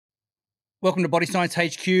Welcome to Body Science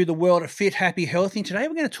HQ, the world of fit, happy, healthy. Today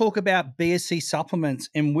we're going to talk about BSC supplements.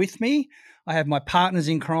 And with me, I have my partners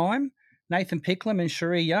in crime, Nathan Picklum and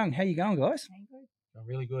Sheree Young. How you going, guys? I'm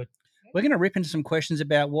really good. We're going to rip into some questions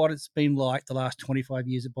about what it's been like the last 25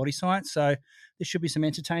 years of Body Science. So there should be some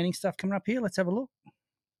entertaining stuff coming up here. Let's have a look.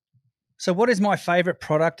 So what is my favourite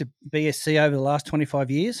product of BSC over the last 25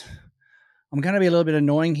 years? I'm going to be a little bit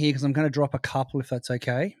annoying here because I'm going to drop a couple if that's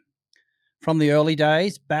okay. From the early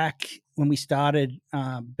days, back when we started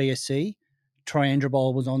BSC,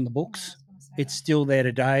 Triandrobol was on the books. It's still there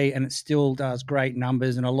today, and it still does great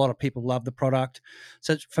numbers, and a lot of people love the product.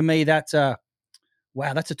 So for me, that's a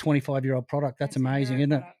 25-year-old product. That's amazing,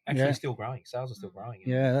 isn't it? Actually, still growing. Sales are still growing.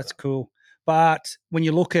 Yeah, that's cool. But when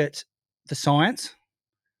you look at the science,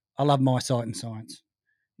 I love my site and science.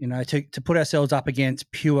 You know, to put ourselves up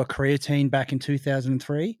against pure creatine back in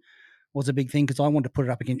 2003 was a big thing because I wanted to put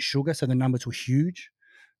it up against sugar, so the numbers were huge.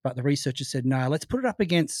 But the researchers said, no, let's put it up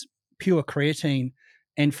against pure creatine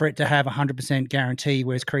and for it to have 100% guarantee,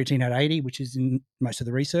 whereas creatine had 80, which is in most of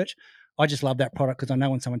the research. I just love that product because I know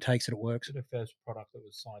when someone takes it, it works. Was it the first product that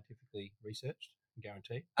was scientifically researched and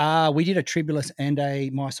guaranteed? We did a Tribulus and a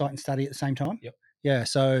myositin study at the same time. Yep. Yeah.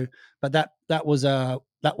 So, but that was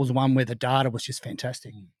one where the data was just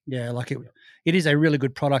fantastic. Yeah, like it is a really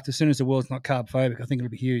good product. As soon as the world's not carb phobic, I think it'll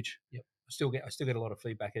be huge. Yep. I still get a lot of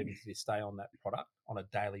feedback even to this day on that product on a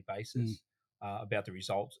daily basis about the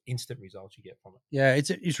results, instant results you get from it. Yeah,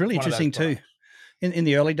 it's really interesting too. In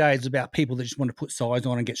the early days, it's about people that just want to put size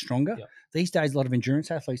on and get stronger. Yep. These days, a lot of endurance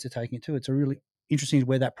athletes are taking it too. It's a really interesting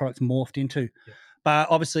where that product's morphed into. Yep. But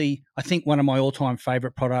obviously, I think one of my all-time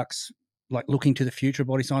favorite products, like looking to the future of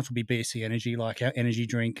Body Science, would be BSC Energy. Like our energy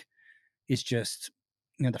drink is just,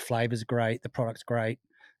 the flavor's great, the product's great.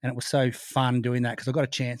 And it was so fun doing that because I got a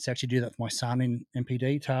chance to actually do that with my son in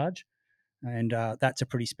MPD, Taj. And that's a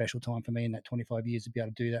pretty special time for me in that 25 years to be able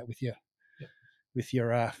to do that with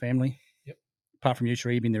your family. Yep. Apart from you,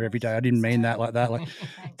 Sheree, being there every day. I didn't mean that like that. Like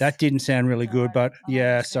that didn't sound really good, but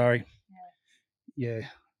yeah, sorry. Yeah.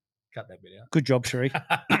 Cut that bit out. Good job, Sheree.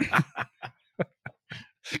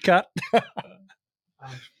 Cut.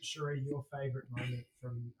 Sheree, your favourite moment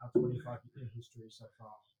from our 25-year history so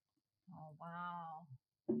far? Oh, wow.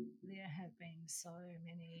 There have been so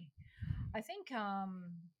many. I think a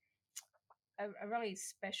really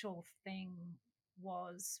special thing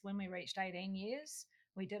was when we reached 18 years,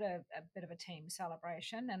 we did a bit of a team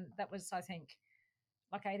celebration. And that was, I think,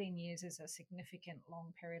 like 18 years is a significant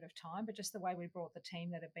long period of time, but just the way we brought the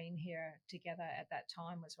team that had been here together at that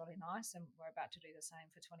time was really nice. And we're about to do the same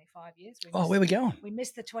for 25 years. Where we going? We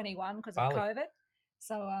missed the 21 because of COVID.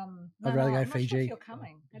 So I'd rather go I'm Fiji. not sure if you're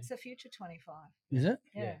coming. It's the future 25. Is it?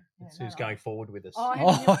 Yeah. It's who's going forward with us.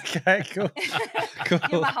 Okay, cool. Cool.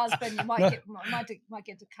 You're my husband. You might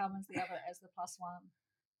get to come as the plus one,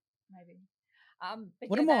 maybe.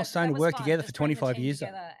 What am I saying to work together for 25 years?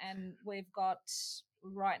 Together, and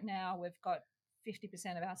right now we've got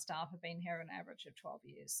 50% of our staff have been here an average of 12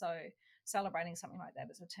 years. So celebrating something like that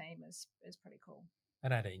as a team is pretty cool.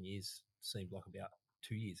 And 18 years seemed like about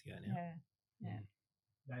 2 years ago now. Yeah.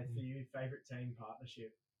 Nate, for you, favourite team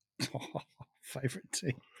partnership? Favourite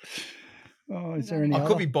team. Oh, is there any? I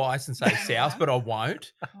could be biased and say South, but I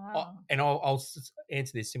won't. Wow. I'll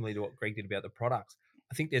answer this similarly to what Greg did about the products.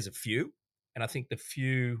 I think there's a few, and I think the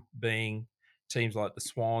few being teams like the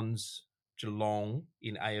Swans, Geelong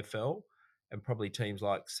in AFL, and probably teams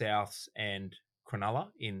like Souths and Cronulla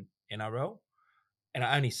in NRL. And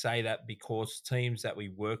I only say that because teams that we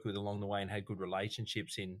worked with along the way and had good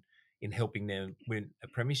relationships in helping them win a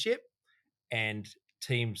premiership, and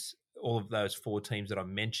teams, all of those 4 teams that I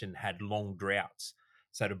mentioned had long droughts.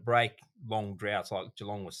 So to break long droughts, like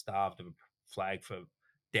Geelong was starved of a flag for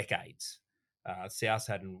decades. South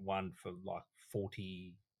hadn't won for like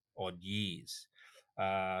 40 odd years.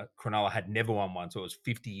 Cronulla had never won one, so it was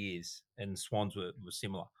 50 years, and Swans were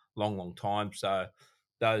similar, long time. So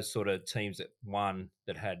those sort of teams that won,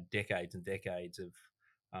 that had decades and decades of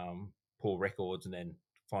poor records and then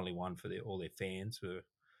finally won for all their fans, were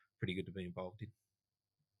pretty good to be involved in.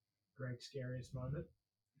 Greg's scariest moment?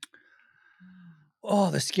 Oh,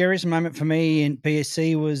 the scariest moment for me in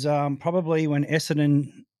BSC was probably when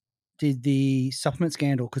Essendon did the supplement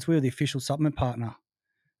scandal, because we were the official supplement partner.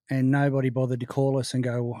 And nobody bothered to call us and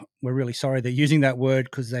go, well, we're really sorry they're using that word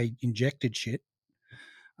because they injected shit.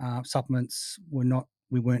 Supplements we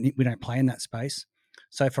don't play in that space.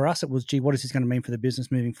 So for us, it was, gee, what is this going to mean for the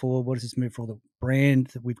business moving forward? What does this mean for the brand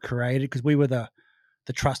that we've created? Because we were the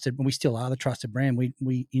trusted, and we still are the trusted brand.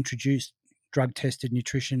 We introduced drug-tested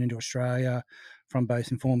nutrition into Australia from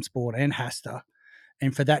both Informed Sport and Hasta.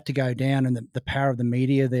 And for that to go down, and the power of the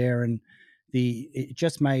media there, and it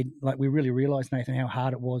just made, like, we really realized, Nathan, how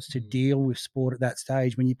hard it was to deal with sport at that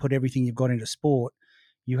stage. When you put everything you've got into sport,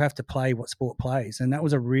 you have to play what sport plays. And that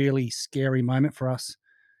was a really scary moment for us.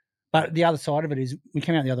 But the other side of it is we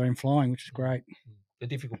came out the other end flying, which is great. The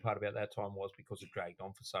difficult part about that time was because it dragged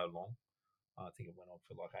on for so long. I think it went on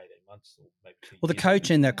for like 18 months or maybe 2 Well, the years.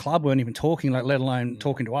 coach and the club weren't even talking, like, let alone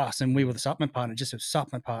talking to us. And we were the supplement partner, just a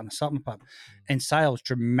supplement partner. And sales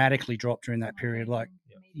dramatically dropped during that period. Like,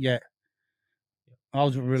 yeah. I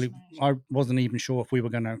wasn't even sure if we were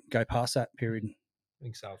going to go past that period. I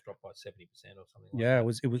think sales dropped by 70% or something like Yeah,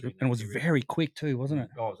 that. it was very quick too, wasn't it?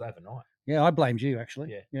 Oh, it was overnight. Yeah, I blamed you,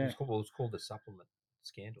 actually. Yeah. It was called the supplement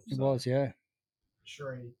scandal. It was, yeah.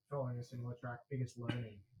 Sheree, following a similar track, biggest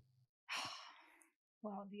learning.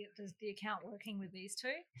 Well, does the account working with these two?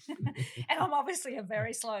 And I'm obviously a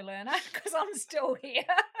very slow learner because I'm still here.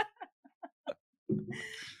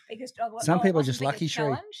 Some people are just lucky,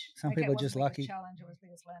 Sheree. Some people are just lucky. Challenge, it was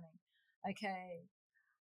biggest learning. Okay.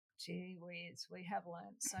 Gee whiz, we have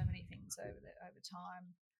learned so many things over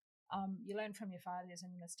time. You learn from your failures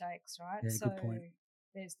and your mistakes, right? Yeah, so good point.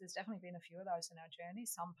 There's definitely been a few of those in our journey,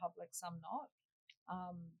 some public, some not.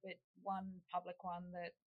 But one public one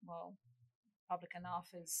that, well, public enough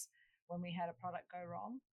is when we had a product go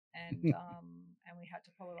wrong and and we had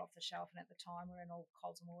to pull it off the shelf. And at the time, we were in all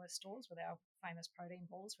Coles and Woolworths stores with our famous protein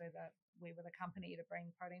balls. We were the company to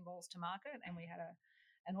bring protein balls to market, and we had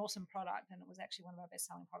an awesome product, and it was actually one of our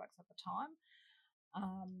best-selling products at the time.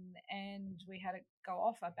 And we had a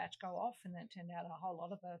batch go off, and then it turned out a whole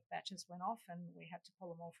lot of the batches went off, and we had to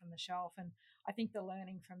pull them all from the shelf. And I think the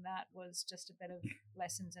learning from that was just a bit of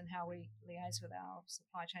lessons in how we liaise with our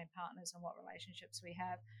supply chain partners and what relationships we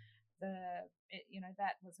have.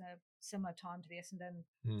 That was a similar time to the Essendon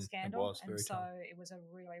scandal, and so it was a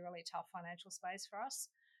really, really tough financial space for us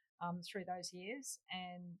through those years.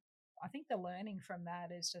 And I think the learning from that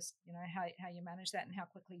is just how you manage that and how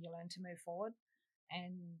quickly you learn to move forward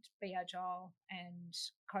and be agile and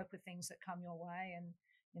cope with things that come your way. And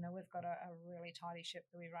we've got a really tidy ship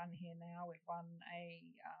that we run here now. We've won a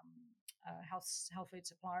health food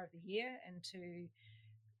supplier of the year into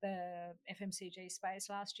the FMCG space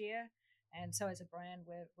last year, and so as a brand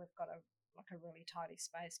we've got a really tidy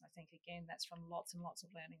space. And I think again that's from lots and lots of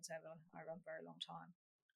learnings over a very long time.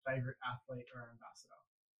 Favorite athlete or ambassador?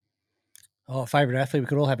 Oh, favorite athlete. We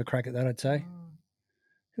could all have a crack at that, I'd say.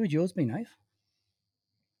 Who would yours be, Nate?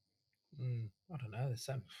 I don't know. There's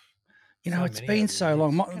some. It's been so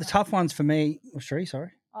long. The tough ones for me. Oh, Sheree, sorry.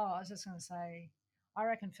 Oh, I was just going to say, I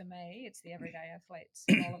reckon for me, it's the everyday athletes,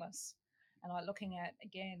 all of us. And looking at,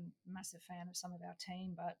 again, massive fan of some of our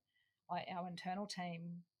team, but our internal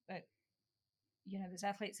team, that there's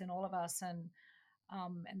athletes in all of us, and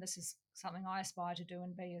this is something I aspire to do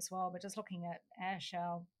and be as well. But just looking at Ash,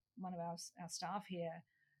 one of our staff here,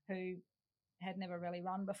 who had never really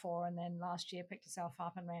run before, and then last year picked herself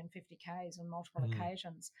up and ran 50 Ks on multiple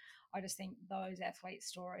occasions. I just think those athlete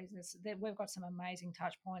stories, we've got some amazing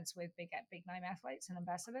touch points with big name athletes and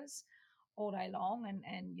ambassadors all day long,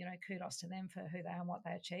 and kudos to them for who they are and what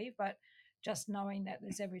they achieve. But just knowing that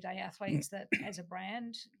there's everyday athletes that as a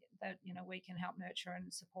brand that we can help nurture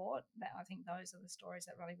and support, that I think those are the stories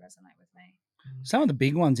that really resonate with me. Some of the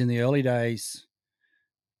big ones in the early days,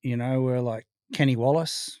 were like Kenny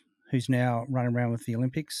Wallace, who's now running around with the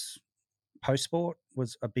Olympics. Post sport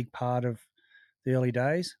was a big part of the early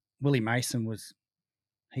days. Willie Mason was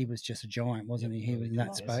just a giant, wasn't he? He was in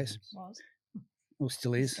that space. Well,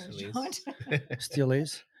 still is. Still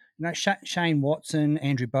is. Shane Watson,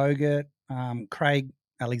 Andrew Bogut, Craig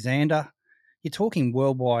Alexander. You're talking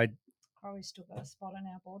worldwide. Chloe's still got a spot in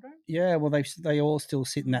our boardroom. Yeah, well, they all still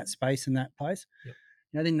sit in that space in that place.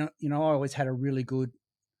 Yep. I always had a really good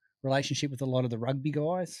relationship with a lot of the rugby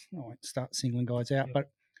guys. I won't start singling guys out,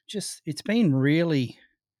 but just it's been really.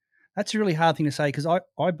 That's a really hard thing to say because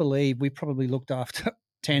I believe we probably looked after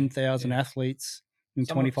 10,000 athletes in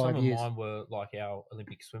 25 years. Some of mine were like our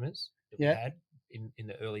Olympic swimmers that we had in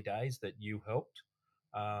the early days that you helped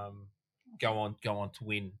go on to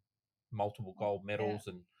win multiple gold medals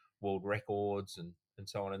and world records and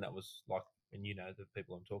so on. And that was like, and the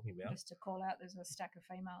people I'm talking about. Just to call out, there's a stack of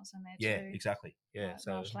females in there too. Yeah, exactly. Yeah,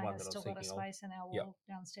 so one that still got a space in our wall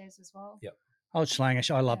downstairs as well. Yep. Oh,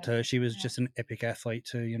 Schlanger, I loved her. She was just an epic athlete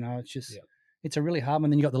too. It's just it's a really hard one.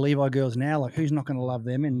 Then you got the Levi girls now. Like, who's not going to love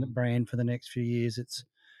them in the brand for the next few years?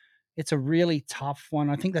 It's a really tough one.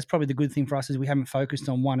 I think that's probably the good thing for us is we haven't focused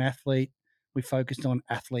on one athlete. We focused on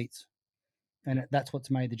athletes, and that's what's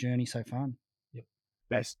made the journey so fun. Yep.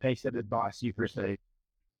 Best piece of advice you've received?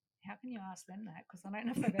 How can you ask them that? Because I don't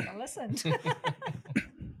know if they've ever listened.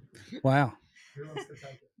 Wow. Who wants to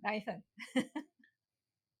take it? Nathan.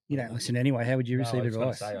 You don't listen anyway. How would you No, receive I was gonna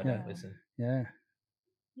advice? say I yeah. don't listen. Yeah.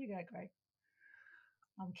 You go, Greg.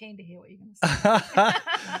 I'm keen to hear what you're going to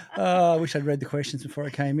say. I wish I'd read the questions before I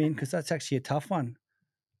came in because that's actually a tough one.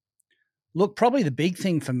 Look, probably the big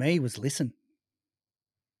thing for me was listen.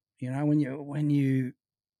 You know, when you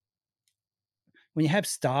have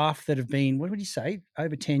staff that have been, what would you say,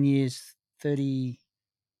 over 10 years, 30?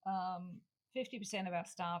 50% of our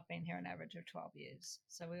staff been here an average of 12 years.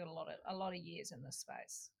 So we've got a lot of years in this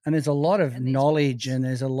space. And there's a lot of in these knowledge roles. and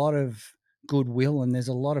there's a lot of goodwill and there's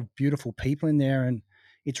a lot of beautiful people in there. And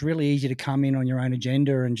it's really easy to come in on your own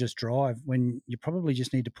agenda and just drive when you probably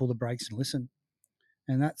just need to pull the brakes and listen.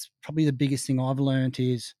 And that's probably the biggest thing I've learned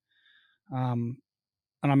is, and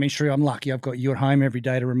I mean, Sheree, I'm lucky I've got you at home every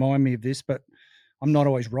day to remind me of this, but I'm not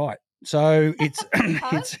always right. So it's,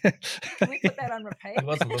 it's Can we put that on repeat? He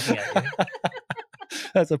wasn't looking at you.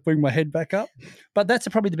 as I bring my head back up. But that's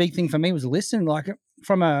probably the big thing for me was listen, like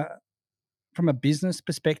from a business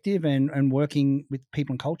perspective and working with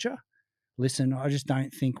people and culture. Listen, I just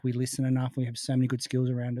don't think we listen enough. We have so many good skills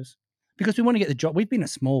around us because we want to get the job. We've been a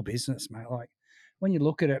small business, mate. Like when you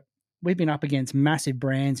look at it, we've been up against massive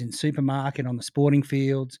brands in supermarket, on the sporting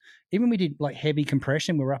fields. Even we did like heavy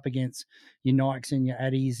compression. We're up against your Nikes and your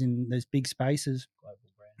Addies in those big spaces. Global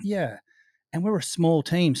brand. Yeah. And we're a small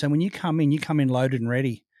team. So when you come in loaded and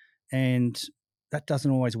ready. And that doesn't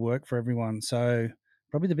always work for everyone. So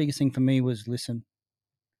probably the biggest thing for me was listen.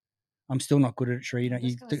 I'm still not good at it, Sheree. Don't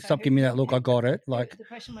you stop giving me that look. I got it. Like the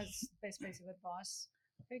question was best piece of advice.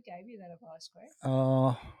 Who gave you that advice,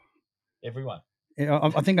 Greg? Everyone.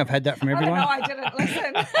 I think I've had that from everyone. No, I didn't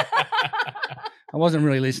listen. I wasn't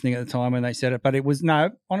really listening at the time when they said it, but it was no.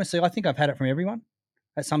 Honestly, I think I've had it from everyone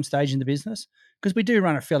at some stage in the business because we do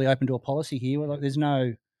run a fairly open door policy here. Like there's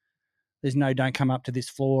no don't come up to this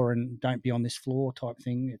floor and don't be on this floor type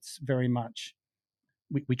thing. It's very much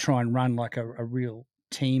we try and run like a real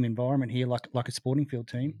team environment here, like a sporting field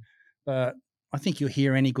team. But I think you'll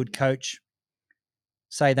hear any good coach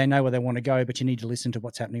say they know where they want to go, but you need to listen to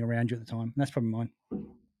what's happening around you at the time. And that's probably mine.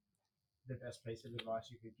 The best piece of advice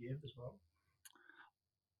you could give as well?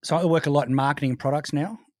 So I work a lot in marketing and products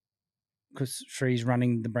now because Shree's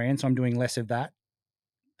running the brand, so I'm doing less of that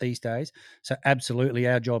these days. So absolutely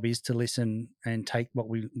our job is to listen and take what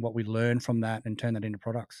we learn from that and turn that into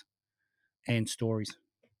products and stories.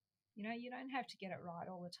 You know, you don't have to get it right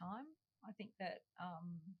all the time. I think that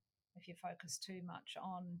if you focus too much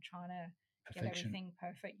on trying to get everything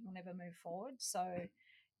perfect, you'll never move forward. So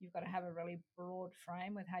you've got to have a really broad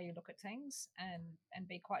frame with how you look at things and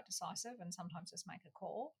be quite decisive and sometimes just make a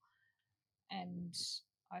call. And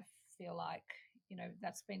I feel like, you know,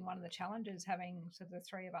 that's been one of the challenges having sort of the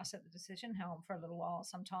three of us at the decision helm for a little while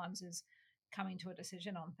sometimes is coming to a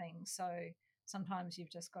decision on things. So sometimes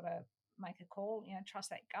you've just got to make a call, you know, trust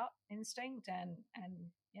that gut instinct and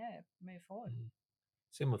yeah, move forward.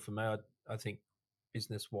 Similar for me, I think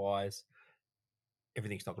business-wise,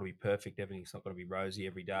 everything's not going to be perfect. Everything's not going to be rosy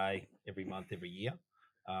every day, every month, every year.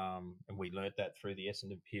 And we learnt that through the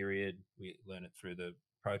Essendon period. We learned it through the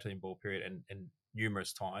protein ball period and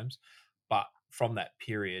numerous times. But from that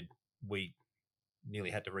period, we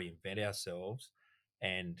nearly had to reinvent ourselves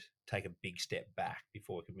and take a big step back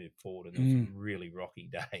before we could move forward. And there was some really rocky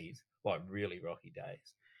days,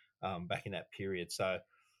 back in that period. So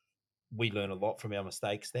we learned a lot from our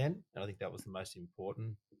mistakes then. And I think that was the most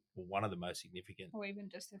important, or one of the most significant. Or even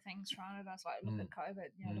just the things thrown at us, like look at COVID,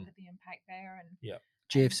 you know, look at the impact there. And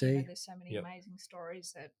GFC. And, you know, there's so many amazing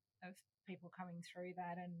stories of people coming through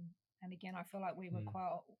that. And again, I feel like we were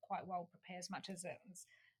quite well prepared, as much as it was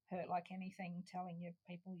hurt like anything, telling your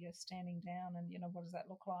people you're standing down and, you know, what does that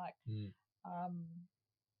look like?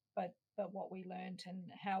 But what we learned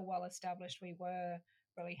and how well established we were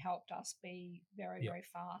really helped us be very, very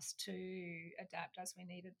fast to adapt as we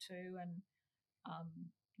needed to. And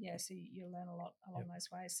so you learn a lot along those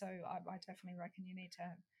ways. So I definitely reckon you need to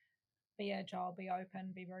be agile, be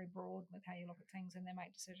open, be very broad with how you look at things and then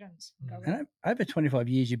make decisions. And over 25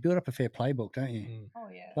 years, you build up a fair playbook, don't you? Oh,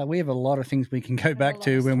 yeah. Like we have a lot of things we can go back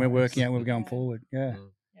to when we're working out, when we're going forward. Yeah.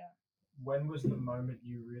 When was the moment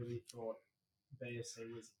you really thought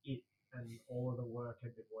BSC was it and all of the work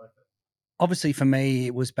had been worth it? Obviously, for me,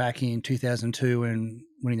 it was back in 2002 and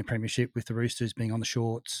winning the premiership with the Roosters, being on the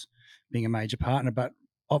shorts, being a major partner. But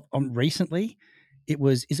recently, it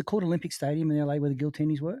was, is it called Olympic Stadium in LA where the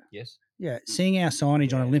Giltinis were? Yes. Yeah. Seeing our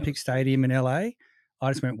signage on Olympic Stadium in LA,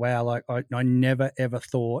 I just went, wow, like I never, ever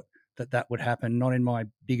thought that would happen. Not in my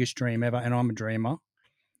biggest dream ever. And I'm a dreamer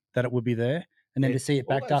that it would be there. And then to see it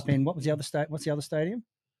backed up in, what's the other stadium?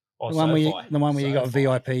 Oh, The one where you, SoFi. the one where you got SoFi.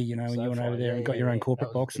 VIP, you know, when you went SoFi, over there yeah, and got yeah, your own yeah.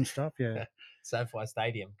 corporate That was box and stuff. Yeah. SoFi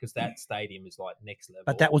Stadium, because that stadium is like next level.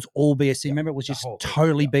 But that was all BSC. Yep, Remember, it was the just whole thing,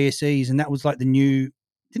 totally yep. BSCs, and that was like the new.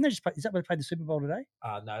 Didn't they just play? Is that where they played the Super Bowl today?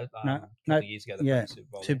 No, No, a couple no, of years ago they yeah, played the Super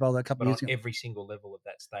Bowl. Super Bowl a couple But of on years ago. every single level of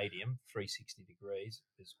that stadium, 360 degrees,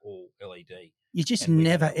 is all LED. You just And we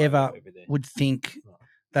had never our logo ever over there. would think No.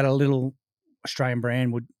 that a little Australian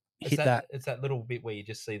brand would hit that. It's that little bit where you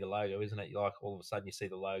just see the logo, isn't it? Like all of a sudden you see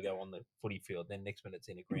the logo on the footy field, then next minute it's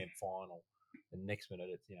in a grand final, and next minute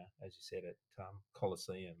it's, as you said, at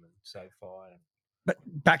Coliseum and SoFi. But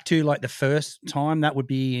back to like the first time, that would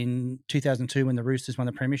be in 2002 when the Roosters won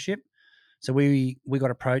the premiership. So we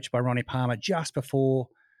got approached by Ronnie Palmer just before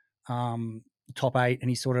the top 8, and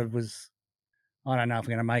he sort of was, I don't know if we're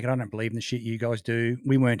going to make it. I don't believe in the shit you guys do.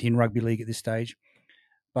 We weren't in rugby league at this stage,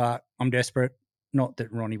 but I'm desperate. Not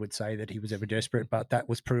that Ronnie would say that he was ever desperate, but that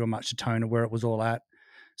was pretty much the tone of where it was all at.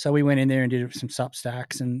 So we went in there and did some sup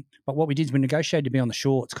stacks, but what we did is we negotiated to be on the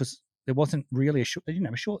shorts because there wasn't really they didn't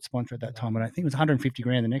have a short sponsor at that time. I don't think it was 150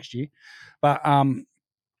 grand the next year, but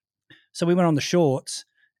so we went on the shorts,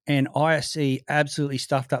 and ISC absolutely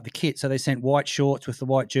stuffed up the kit. So they sent white shorts with the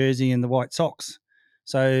white jersey and the white socks.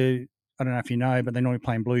 So I don't know if you know, but they normally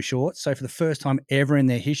play in blue shorts. So for the first time ever in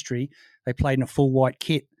their history, they played in a full white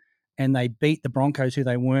kit, and they beat the Broncos, who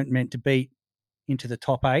they weren't meant to beat, into the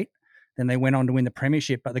top 8. Then they went on to win the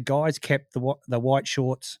premiership, but the guys kept the white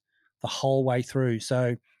shorts the whole way through.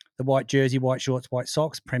 So the white jersey, white shorts, white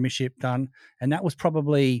socks, premiership done. And that was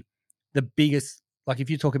probably the biggest, like if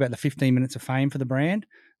you talk about the 15 minutes of fame for the brand,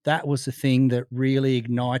 that was the thing that really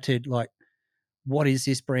ignited, like, what is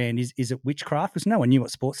this brand? Is it witchcraft? Because no one knew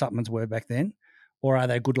what sports supplements were back then. Or are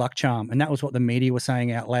they a good luck charm? And that was what the media was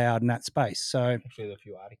saying out loud in that space. So Actually, there are a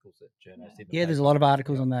few articles that journalists did. yeah, there's a lot of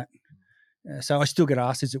articles on that. So I still get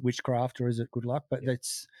asked, is it witchcraft or is it good luck? But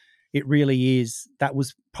it really is. That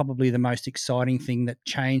was probably the most exciting thing that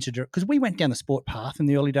changed it, because we went down the sport path in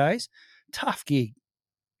the early days. Tough gig.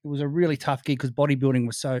 It was a really tough gig because bodybuilding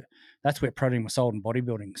was that's where protein was sold in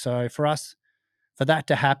bodybuilding. So for us, for that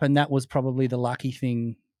to happen, that was probably the lucky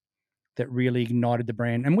thing that really ignited the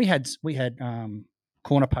brand. And we had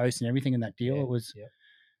corner posts and everything in that deal. Yeah, it was,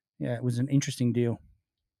 yeah. It was an interesting deal.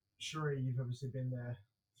 Sheree, you've obviously been there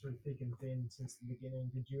through thick and thin since the beginning.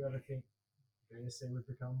 Did you ever think BSC would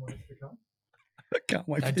become what it's become? I can't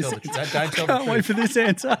wait for this. Can't wait for this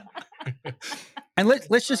answer. And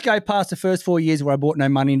let's just go past the first 4 years where I brought no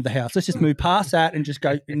money into the house. Let's just move past that and just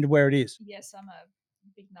go into where it is. Yes, I'm a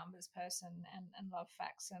big numbers person and love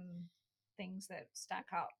facts and things that stack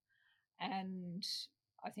up. And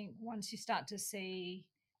I think once you start to see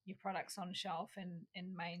your products on shelf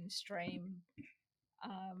in mainstream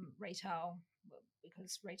retail,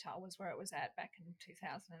 because retail was where it was at back in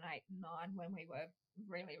 2008 and 9 when we were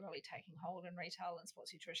really, really taking hold in retail and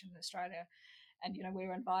sports nutrition in Australia. And, we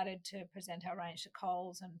were invited to present our range to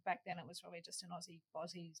Coles. And back then it was really just an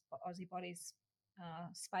Aussie bodies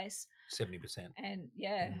space. 70%. And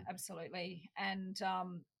absolutely. And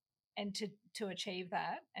to achieve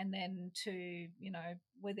that, and then to,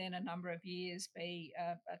 within a number of years be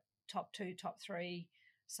a top 2, top 3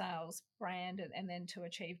 sales brand, and then to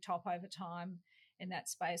achieve top over time in that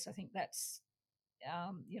space, I think that's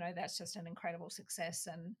that's just an incredible success,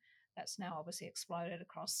 and that's now obviously exploded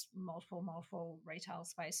across multiple retail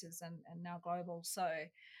spaces and now global. So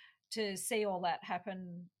to see all that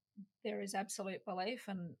happen, there is absolute belief,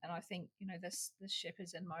 and I think this ship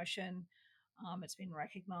is in motion. It's been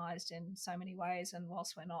recognised in so many ways, and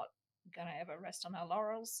whilst we're not going to ever rest on our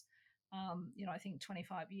laurels, I think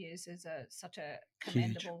 25 years is such a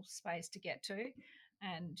commendable space to get to,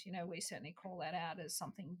 and we certainly call that out as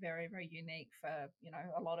something very, very unique for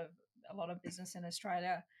a lot of business in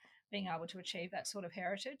Australia being able to achieve that sort of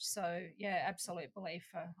heritage. So absolute belief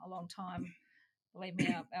for a long time. Believe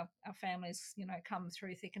me, our families come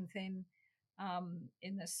through thick and thin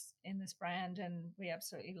in this brand, and we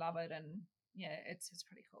absolutely love it, and it's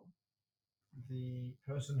pretty cool. The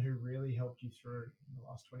person who really helped you through in the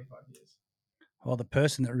last 25 years? Well, the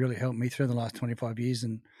person that really helped me through the last 25 years,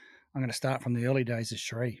 and I'm going to start from the early days, is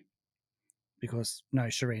Sheree. Because no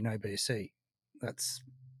Sheree, no BSC. That's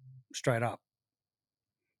straight up.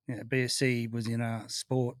 BSC was in a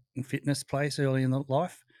sport and fitness place early in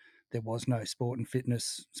life. There was no sport and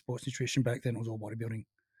fitness, sports nutrition back then. It was all bodybuilding.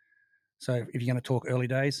 So if you're going to talk early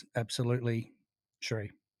days, absolutely Sheree.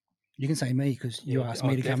 You can say me because you asked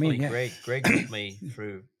me to come in. Yeah. Greg helped me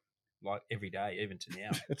through like every day, even to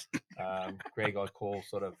now. Greg, I call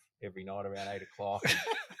sort of every night around 8 o'clock.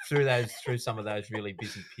 And through some of those really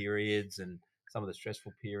busy periods and some of the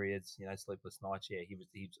stressful periods, sleepless nights. Yeah,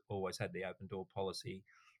 he's always had the open door policy.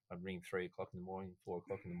 I'd ring 3 o'clock in the morning, 4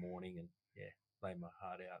 o'clock in the morning, and lay my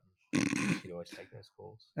heart out. And he'd always take those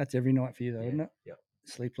calls. That's every night for you, though, Yeah. isn't it? Yep.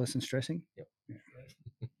 Sleepless and stressing. Yep.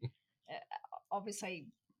 Yeah. Obviously,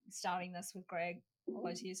 starting this with Greg all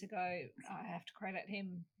those years ago, I have to credit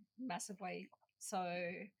him massively. So,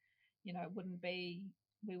 we wouldn't be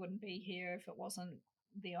here if it wasn't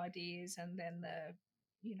the ideas and then the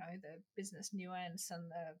business nuance and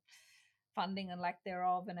the funding and lack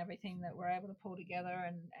thereof and everything that we're able to pull together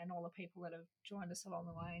and all the people that have joined us along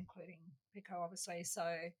the way, including Pico, obviously.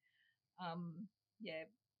 So,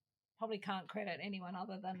 probably can't credit anyone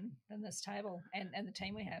other than this table and the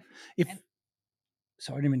team we have.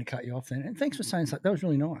 Sorry, I didn't mean to cut you off then. And thanks for saying that. That was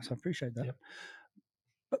really nice. I appreciate that. Yep.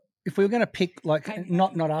 But if we were going to pick, like,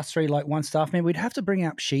 not us three, like one staff member, we'd have to bring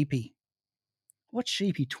up Sheepy. What's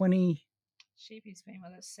Sheepy? 20? Sheepy's been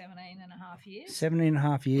with us 17 and a half years. 17 and a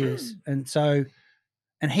half years.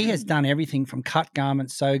 And he has done everything from cut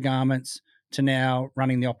garments, sew garments, to now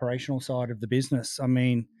running the operational side of the business. I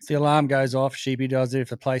mean, if the alarm goes off, Sheepy does it. If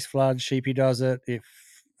the place floods, Sheepy does it. If,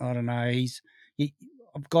 I don't know,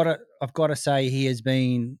 I've got to say he has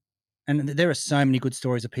been, and there are so many good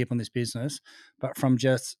stories of people in this business, but from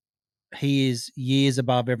just, he is years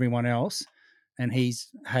above everyone else, and he's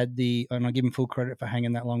had and I give him full credit for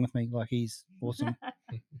hanging that long with me. Like, he's awesome.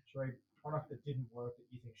 Sheree, product that didn't work that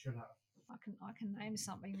you think should have? I can name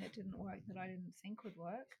something that didn't work that I didn't think would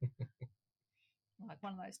work. Like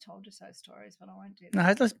one of those told you so stories, but I won't do that.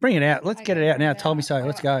 No, let's bring it out. Let's get it out now. Told me so.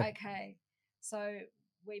 Let's go. Okay. So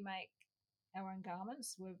we make our own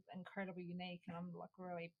garments. We're incredibly unique, and I'm like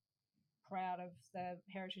really proud of the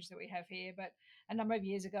heritage that we have here. But a number of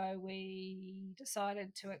years ago, we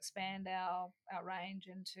decided to expand our range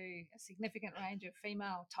into a significant range of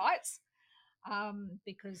female tights.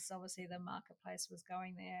 Because obviously the marketplace was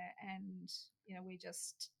going there, and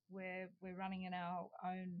we're running in our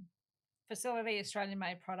own facility, Australian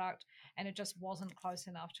made product, and it just wasn't close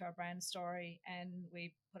enough to our brand story, and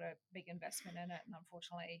we put a big investment in it, and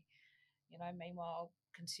unfortunately, meanwhile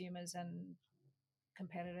consumers and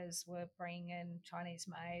competitors were bringing in Chinese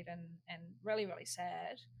made, and really, really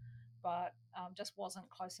sad, but just wasn't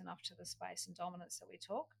close enough to the space and dominance that we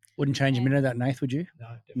took. Wouldn't change a minute of that, Nath, would you? No,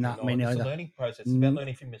 definitely No, not. me It's neither. a learning process. It's about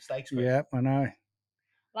learning from mistakes. Really. Yeah, I know.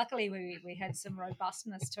 Luckily, we had some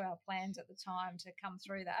robustness to our plans at the time to come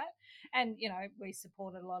through that. And, we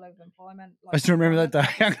supported a lot of employment. I still remember that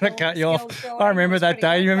day. I'm going to cut you off. I remember that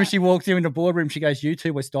day. You remember she walked in the boardroom. She goes, "You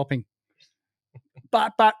two, we're stopping."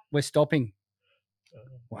 But we're stopping.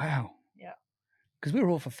 Wow. Yeah. Because we were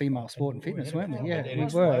all for female sport and fitness, weren't we? Yeah, we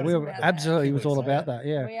were. We were absolutely. It was all about that.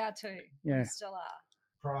 Yeah. We are too. Yeah. We still are.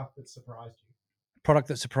 Product that surprised you? Product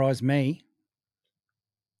that surprised me.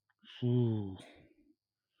 Ooh.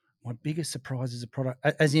 My biggest surprise is a product,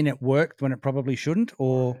 as in it worked when it probably shouldn't,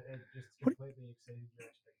 or it just completely exceeded your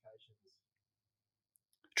expectations.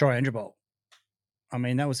 Triangle. I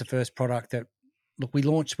mean, that was the first product that, look, we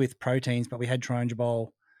launched with proteins, but we had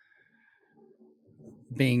Triangle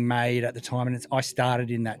being made at the time, and I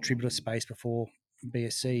started in that tribular space before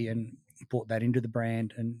BSC and brought that into the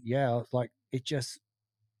brand. And yeah, I was like, it just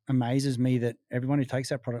amazes me that everyone who takes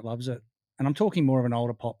that product loves it. And I'm talking more of an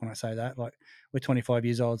older pop when I say that. Like, we're 25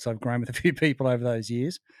 years old, so I've grown with a few people over those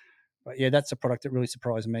years. But yeah, that's a product that really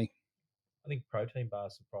surprised me. I think protein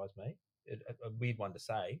bars surprised me. A weird one to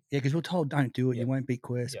say. Yeah, because we're told don't do it. Yep. You won't beat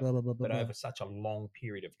Quest, blah, blah, blah, blah. But over such a long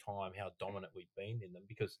period of time, how dominant we've been in them.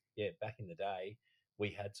 Because, back in the day, we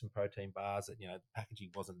had some protein bars that, the packaging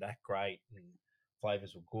wasn't that great and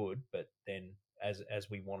flavors were good. But then as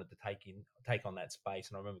we wanted to take on that space,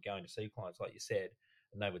 and I remember going to see clients, like you said,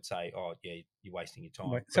 and they would say, "Oh, yeah, you're wasting your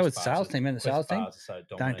time." So it's sales team, and the sales team bars are so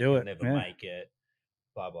dominant, don't do it. You'll never make it.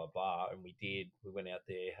 Blah blah blah. And we did. We went out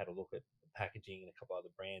there, had a look at the packaging and a couple other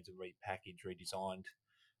brands, and repackaged, redesigned,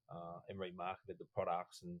 and remarketed the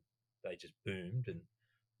products, and they just boomed. And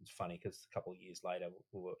it's funny because a couple of years later,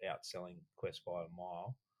 we were outselling Quest by a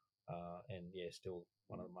mile. And still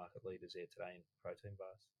one of the market leaders there today in protein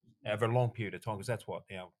bars over a long period of time, because that's what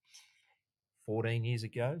now 14 years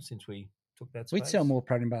ago since we took that space. We'd sell more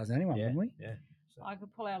protein bars than anyone, wouldn't we? Yeah. So. I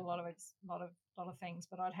could pull out a lot of things,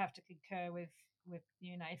 but I'd have to concur with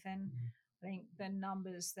you, Nathan. I think the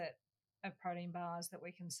numbers of protein bars that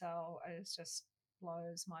we can sell is just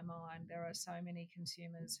blows my mind. There are so many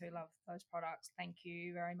consumers who love those products. Thank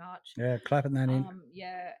you very much. Yeah, clapping that in.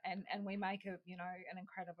 Yeah, and we make an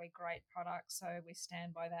incredibly great product, so we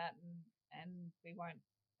stand by that, and we won't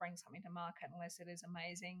bring something to market unless it is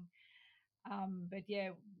amazing. But yeah,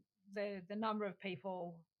 the number of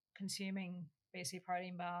people consuming BC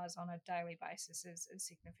protein bars on a daily basis is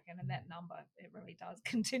significant, and that number, it really does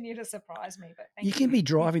continue to surprise me. But You can be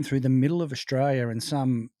driving through the middle of Australia in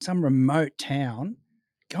some remote town,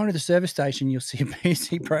 going to the service station, you'll see a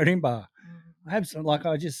BC protein bar. I still get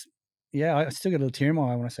a little tear in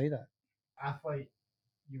my eye when I see that. Athlete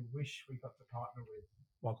you wish we got to partner with?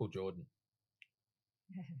 Michael Jordan.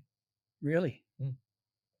 Really? Mm.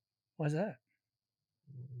 Why's that?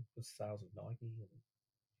 The sales of Nike.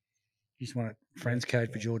 You just want a friend's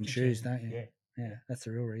code for Jordan shoes, don't you? Yeah. That's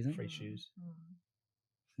the real reason. Free shoes.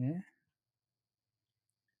 Yeah.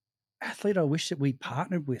 Athlete I wish that we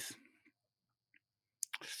partnered with.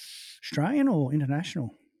 Australian or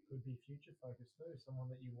international? Could be future focused too. Someone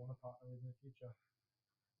that you want to partner with in the future.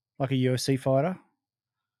 Like a UFC fighter?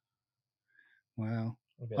 Wow.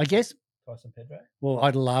 I guess. Tyson Pedro? Well,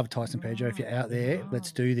 I'd love Tyson Pedro. If you're out there,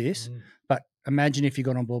 let's do this. But imagine if you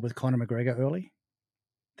got on board with Conor McGregor early.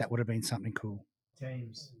 That would have been something cool.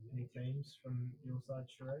 Teams. Any teams from your side,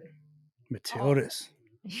 Sheree? Matildas.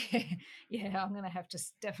 Yeah, I'm going to have to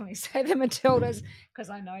definitely say the Matildas, because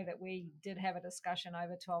I know that we did have a discussion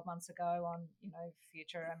over 12 months ago on,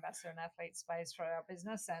 future ambassador and athlete space for our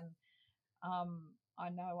business, and I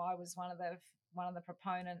know I was one of the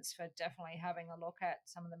proponents for definitely having a look at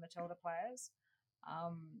some of the Matilda players,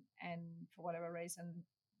 and for whatever reason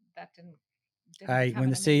that didn't Hey, become when an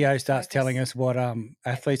the CEO immediate starts focus telling us what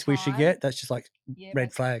athletes we should time. get, that's just like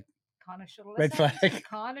red flag. Kind of should have Red listened. flag.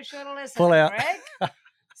 Kind of should have listened. Pull out. Greg.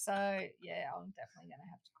 So yeah, I'm definitely going to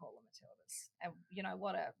have to call the Matildas. And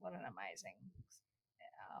what an amazing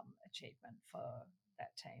achievement for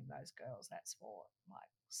that team, those girls, that sport. Like,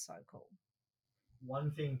 so cool.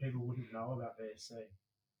 One thing people wouldn't know about BSC.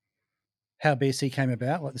 How BSC came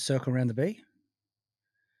about, like the circle around the B.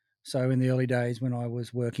 So in the early days when I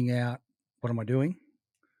was working out, what am I doing?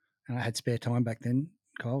 And I had spare time back then,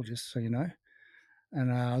 Kyle, just so you know.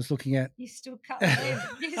 And I was looking at... You still colouring.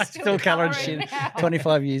 I'm still colouring shit.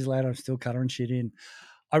 25 years later, I'm still colouring shit in.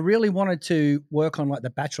 I really wanted to work on like the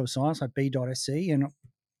Bachelor of Science, like B.SC. And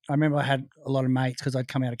I remember I had a lot of mates because I'd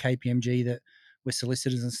come out of KPMG that were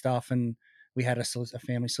solicitors and stuff. And we had a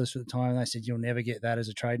family solicitor at the time. And they said, you'll never get that as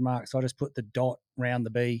a trademark. So I just put the dot around the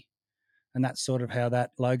B. And that's sort of how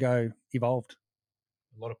that logo evolved.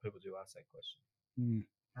 A lot of people do ask that question. Mm.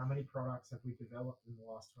 How many products have we developed in the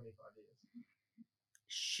last 25 years?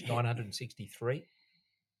 Shit. 963.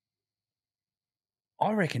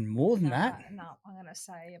 I reckon more than that. No, I'm going to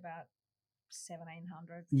say about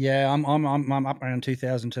 1,700. Yeah, I'm up around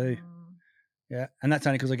 2002. Yeah, and that's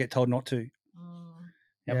only because I get told not to.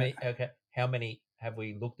 How many have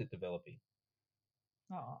we looked at developing?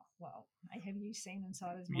 Oh well, have you seen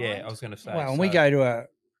Insider's Mind? Yeah, I was going to say. Well, when we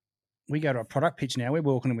go to a product pitch now, we're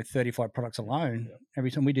walking in with 35 products alone. Yep.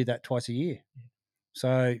 Every time we do that twice a year. Yeah.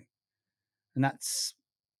 So, and that's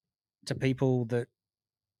to people that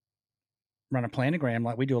run a planogram.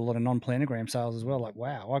 Like we do a lot of non-planogram sales as well. Like,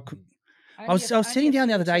 wow, I was sitting down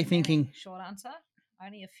the other day thinking. Short answer,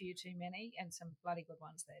 only a few too many, and some bloody good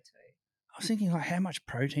ones there too. I was thinking, like, how much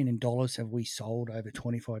protein in dollars have we sold over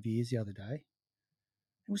 25 years the other day?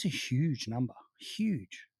 It was a huge number.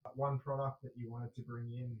 Huge. One product that you wanted to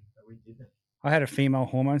bring in that we didn't. I had a female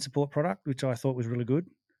hormone support product, which I thought was really good.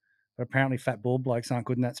 But apparently fat bald blokes aren't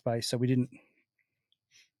good in that space, so we didn't.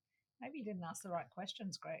 Maybe you didn't ask the right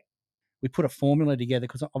questions, Greg. We put a formula together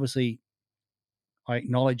because obviously I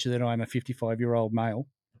acknowledge that I'm a 55-year-old male,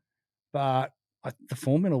 but the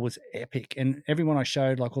formula was epic. And everyone I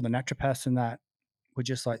showed, like all the naturopaths and that, would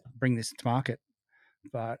just like bring this to market.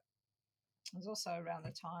 But it was also around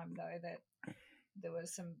the time, though, that there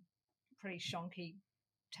was some pretty shonky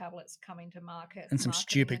tablets coming to market. And some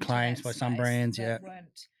stupid claims by some brands, that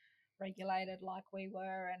weren't regulated like we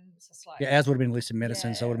were. And it's just like... Yeah, ours would have been listed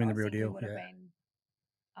medicine, so it would have been the real deal. We would have been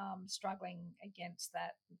struggling against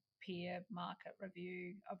that peer market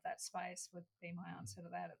review of that space would be my answer to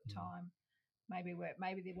that at the time. Maybe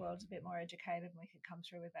the world's a bit more educated and we could come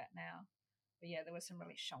through with that now. But yeah, there were some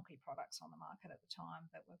really shonky products on the market at the time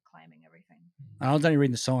that were claiming everything. I was only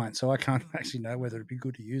reading the science, so I can't actually know whether it'd be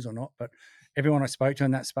good to use or not. But everyone I spoke to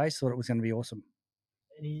in that space thought it was going to be awesome.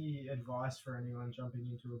 Any advice for anyone jumping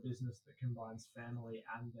into a business that combines family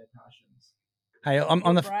and their passions? Hey,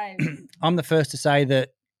 I'm the first to say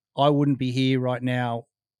that I wouldn't be here right now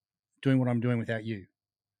doing what I'm doing without you.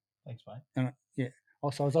 Thanks, mate. And yeah.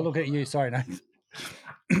 Also, as I look at you, sorry, no.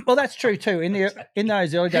 Well, that's true too. In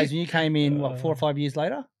those early days when you came in, 4 or 5 years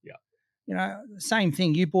later? Yeah. Same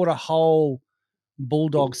thing. You brought a whole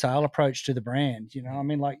bulldog sale approach to the brand. I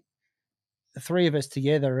mean, like the three of us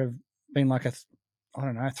together have been like a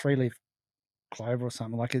 3-leaf Clover or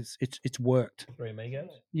something. Like it's worked. Three Amigos.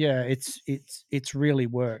 Yeah, it's really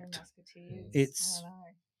Three worked. Musketeers. It's I don't know.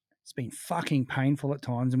 it's been fucking painful at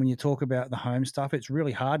times, and when you talk about the home stuff, it's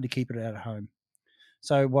really hard to keep it out of home.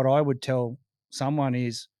 So what I would tell someone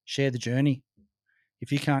is share the journey.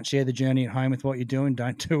 If you can't share the journey at home with what you're doing,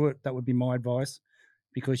 don't do it. That would be my advice,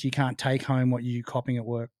 because you can't take home what you're copying at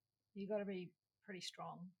work. You got to be pretty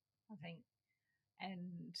strong, I think,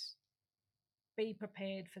 and be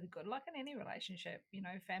prepared for the good. Like in any relationship,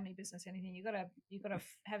 family, business, anything, you got to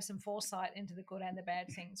have some foresight into the good and the bad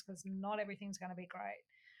things, because not everything's going to be great.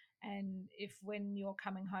 And if when you're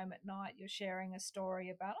coming home at night, you're sharing a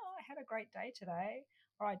story about, oh, I had a great day today,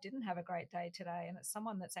 or I didn't have a great day today, and it's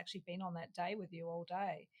someone that's actually been on that day with you all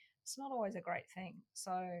day, it's not always a great thing.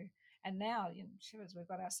 So, and now, we've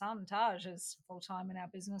got our son Taj is full time in our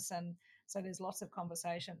business, and so there's lots of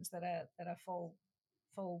conversations that are full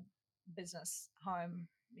business home.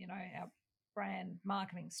 Our brand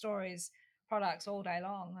marketing stories, products all day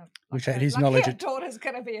long. Which at his knowledge, our daughter's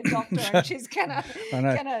going to be a doctor, and she's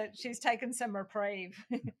she's taken some reprieve.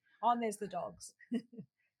 There's the dogs.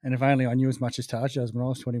 And if only I knew as much as Taj does when I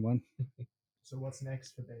was 21. So what's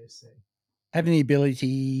next for BSC? Having the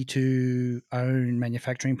ability to own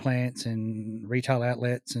manufacturing plants and retail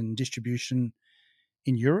outlets and distribution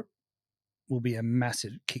in Europe will be a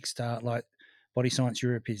massive kickstart. Like Body Science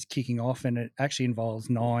Europe is kicking off, and it actually involves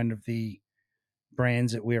 9 of the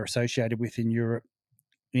brands that we're associated with in Europe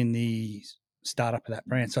in the startup of that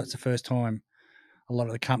brand. So it's the first time a lot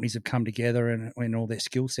of the companies have come together and all their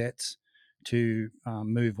skill sets to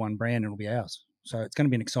move one brand, and it'll be ours. So it's going to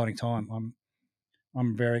be an exciting time.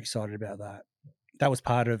 I'm very excited about that. That was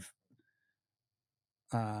part of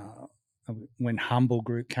when Humble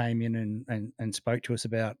Group came in and spoke to us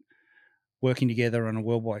about working together on a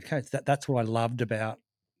worldwide case. That's what I loved about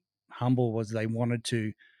Humble, was they wanted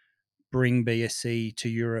to bring BSC to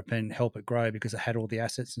Europe and help it grow, because it had all the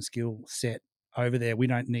assets and skill set over there. We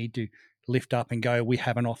don't need to lift up and go, we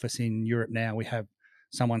have an office in Europe now. We have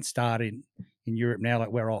someone started in Europe now,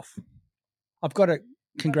 like we're off. I've got to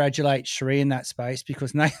congratulate Sheree in that space,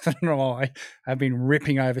 because Nathan and I have been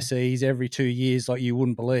ripping overseas every 2 years like you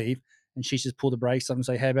wouldn't believe. And she's just pulled the brakes on and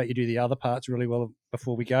say, how about you do the other parts really well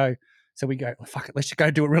before we go? So we go, fuck it, let's just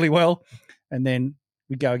go do it really well. And then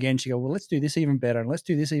we go again. She go, well, let's do this even better, and let's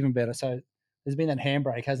do this even better. So there's been that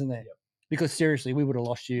handbrake, hasn't there? Yep. Because seriously, we would have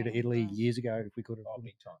lost you to Italy years ago if we could have. Oh,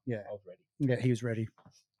 big time. Yeah. I was ready. Yeah, he was ready.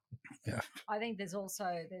 Yeah. I think there's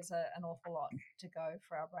an awful lot to go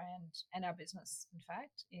for our brand and our business, in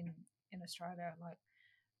fact, in Australia. Like,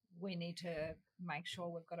 we need to make sure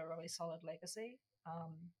we've got a really solid legacy.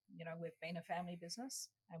 We've been a family business,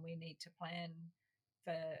 and we need to plan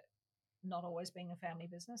for not always being a family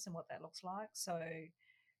business and what that looks like. So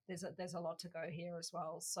there's a lot to go here as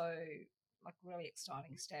well. So, like, really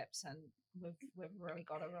exciting steps, and we've really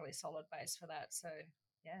got a really solid base for that. So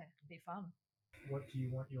yeah, it'll be fun. What do you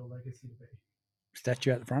want your legacy to be?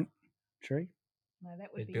 Statue at the front, Sheree? No,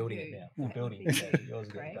 that would They're be building you. it now. That They're would building be it. you, Yeah, yours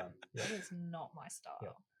is getting Greg. done. Yeah. That is not my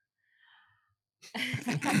style.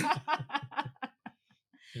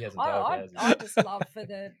 He hasn't told you, has he? I just love for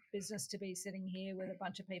the business to be sitting here with a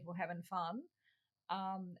bunch of people having fun,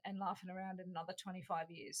 and laughing around in another 25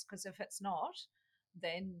 years. Because if it's not,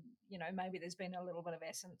 then maybe there's been a little bit of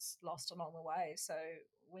essence lost along the way. So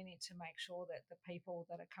we need to make sure that the people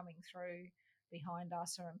that are coming through behind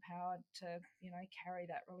us are empowered to carry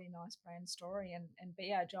that really nice brand story, and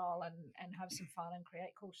be agile, and have some fun and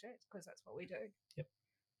create cool shit, because that's what we do. Yep.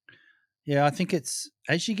 Yeah, I think it's,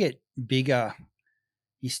 as you get bigger,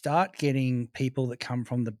 you start getting people that come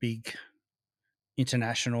from the big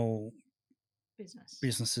international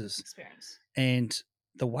businesses, experience, and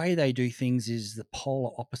the way they do things is the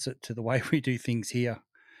polar opposite to the way we do things here.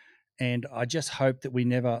 And I just hope that we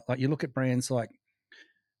never, like, you look at brands like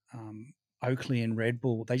Oakley and Red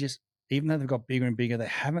Bull, they just, even though they've got bigger and bigger, they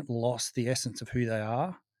haven't lost the essence of who they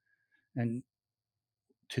are, and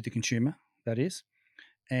to the consumer, that is.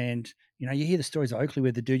 And, you hear the stories of Oakley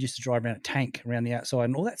where the dude used to drive around a tank around the outside,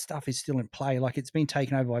 and all that stuff is still in play. Like, it's been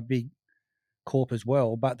taken over by big corp as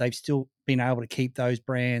well, but they've still been able to keep those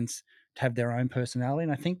brands to have their own personality.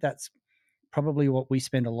 And I think that's probably what we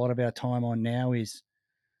spend a lot of our time on now, is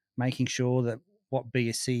making sure that what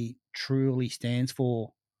BSC truly stands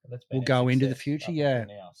for will go into the future. Yeah.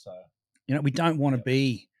 Now, so we don't want to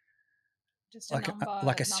be just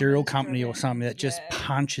like a cereal company or something that just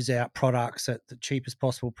punches out products at the cheapest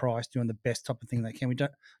possible price, doing the best type of thing they can. We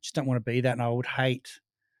just don't want to be that. And I would hate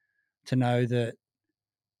to know that.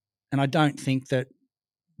 And I don't think that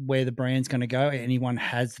where the brand's going to go, anyone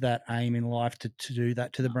has that aim in life to do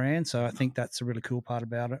that to the brand. So I think that's a really cool part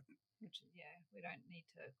about it. we don't need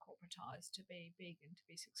to corporatize to be big and to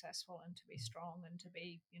be successful and to be strong and to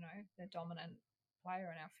be, the dominant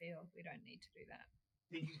player in our field. We don't need to do that.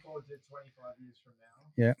 Thinking forward to 25 years from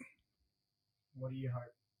now, Yeah. what do you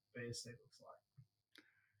hope BSC looks like?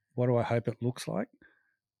 What do I hope it looks like?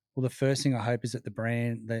 Well, the first thing I hope is that the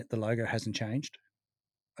brand, the logo hasn't changed.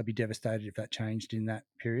 I'd be devastated if that changed in that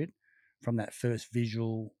period from that first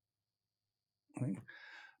visual thing.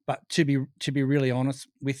 But to be really honest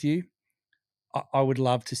with you, I would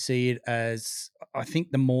love to see it as, I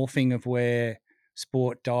think, the morphing of where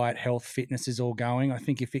sport, diet, health, fitness is all going. I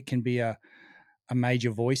think if it can be a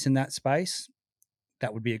major voice in that space,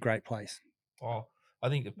 that would be a great place. Oh, I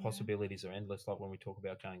think the Yeah. possibilities are endless, like when we talk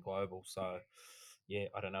about going global. So, yeah,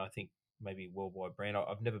 I don't know. I think maybe worldwide brand.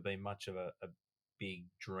 I've never been much of a big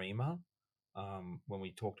dreamer. When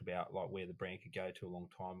we talked about like where the brand could go to a long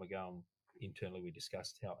time ago, and internally we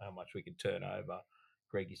discussed how much we could turn over.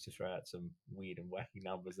 Greg used to throw out some weird and wacky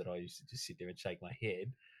numbers that I used to just sit there and shake my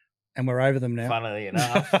head. And we're over them now. Funnily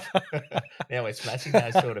enough, now we're smashing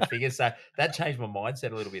those sort of figures. So that changed my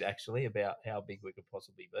mindset a little bit, actually, about how big we could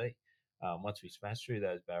possibly be once we smash through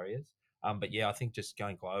those barriers. But yeah, I think just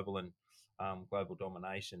going global and global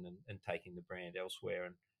domination and taking the brand elsewhere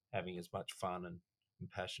and having as much fun and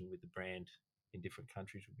passion with the brand in different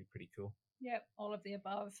countries would be pretty cool. Yep, all of the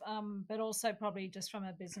above. But also probably just from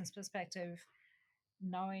a business perspective,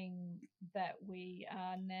 knowing that we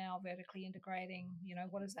are now vertically integrating,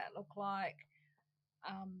 what does that look like?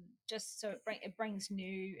 Just so it brings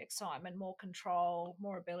new excitement, more control,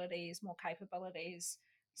 more abilities, more capabilities.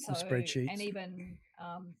 So, More spreadsheets. and even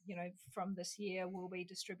from this year, we'll be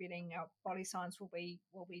distributing our Body Science. Will be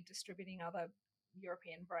distributing other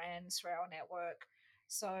European brands through our network.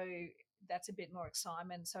 So that's a bit more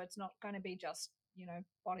excitement. So it's not going to be just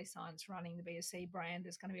Body Science running the BSC brand.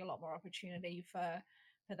 There's going to be a lot more opportunity for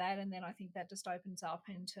that, and then I think that just opens up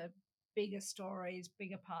into bigger stories,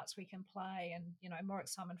 bigger parts we can play, and more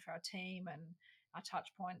excitement for our team and our touch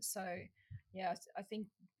points. So yeah, I think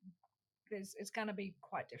it's going to be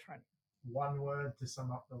quite different. One word to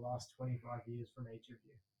sum up the last 25 years from each of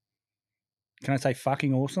you. Can I say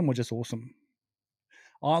fucking awesome or just awesome?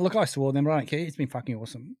 Oh, look, I saw them, but I don't care. It's been fucking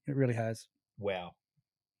awesome. It really has. Wow.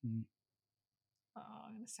 I'm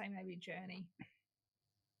going to say maybe journey.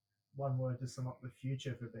 One word to sum up the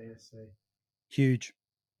future for BSC. Huge.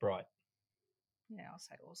 Bright. Yeah, I'll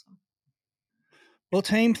say awesome. Well,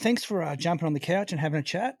 team, thanks for jumping on the couch and having a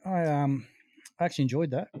chat. I actually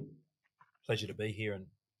enjoyed that. Pleasure to be here and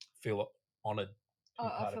feel honoured to be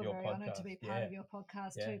part I of feel your very podcast. honoured to be part of your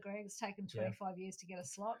podcast too, Greg. It's taken 25 years to get a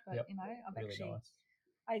slot, but I'm really actually nice.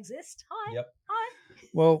 I exist. Hi. Yep. Hi.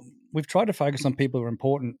 Well, we've tried to focus on people who are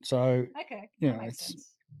important. So, Okay. you That know, makes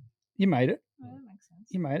sense. you made it. That makes sense.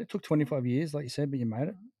 You made it. It took 25 years, like you said, but you made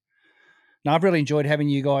it. Mhm. Now, I've really enjoyed having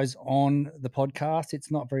you guys on the podcast.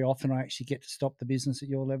 It's not very often I actually get to stop the business at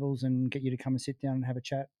your levels and get you to come and sit down and have a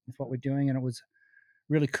chat with what we're doing. And it was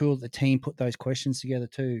really cool that the team put those questions together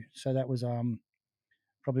too. So that was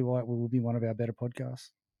probably why it will be one of our better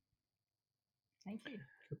podcasts. Thank you.